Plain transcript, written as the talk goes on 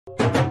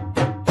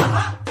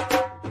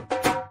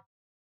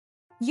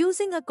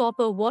Using a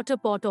copper water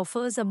pot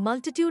offers a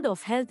multitude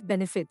of health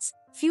benefits,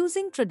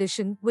 fusing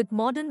tradition with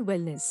modern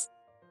wellness.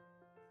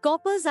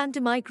 Copper's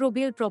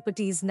antimicrobial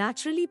properties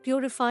naturally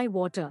purify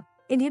water,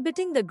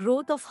 inhibiting the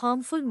growth of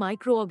harmful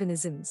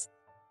microorganisms.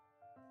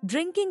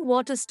 Drinking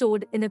water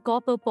stored in a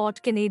copper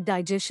pot can aid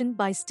digestion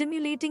by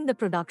stimulating the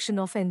production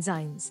of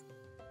enzymes.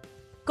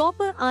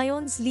 Copper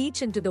ions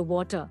leach into the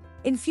water,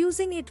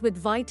 infusing it with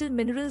vital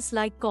minerals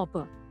like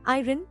copper,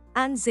 iron,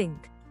 and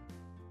zinc.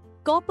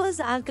 Copper's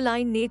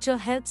alkaline nature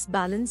helps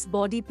balance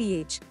body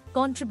pH,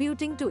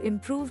 contributing to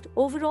improved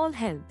overall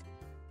health.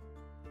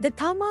 The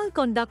thermal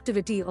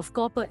conductivity of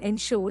copper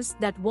ensures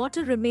that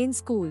water remains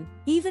cool,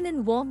 even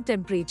in warm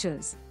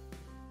temperatures.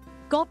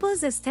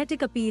 Copper's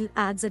aesthetic appeal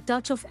adds a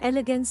touch of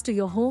elegance to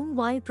your home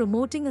while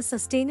promoting a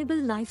sustainable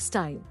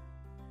lifestyle.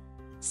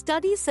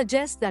 Studies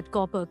suggest that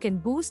copper can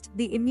boost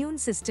the immune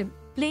system,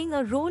 playing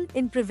a role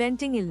in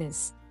preventing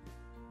illness.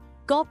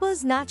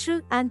 Copper's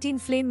natural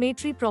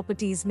anti-inflammatory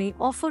properties may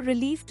offer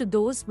relief to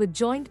those with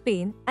joint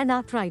pain and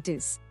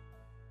arthritis.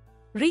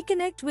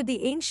 Reconnect with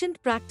the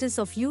ancient practice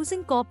of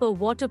using copper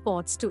water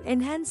pots to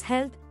enhance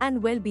health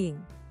and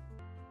well-being.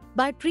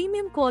 Buy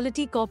premium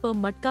quality Copper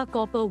Matka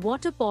copper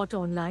water pot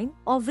online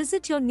or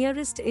visit your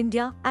nearest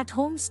India at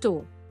home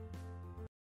store.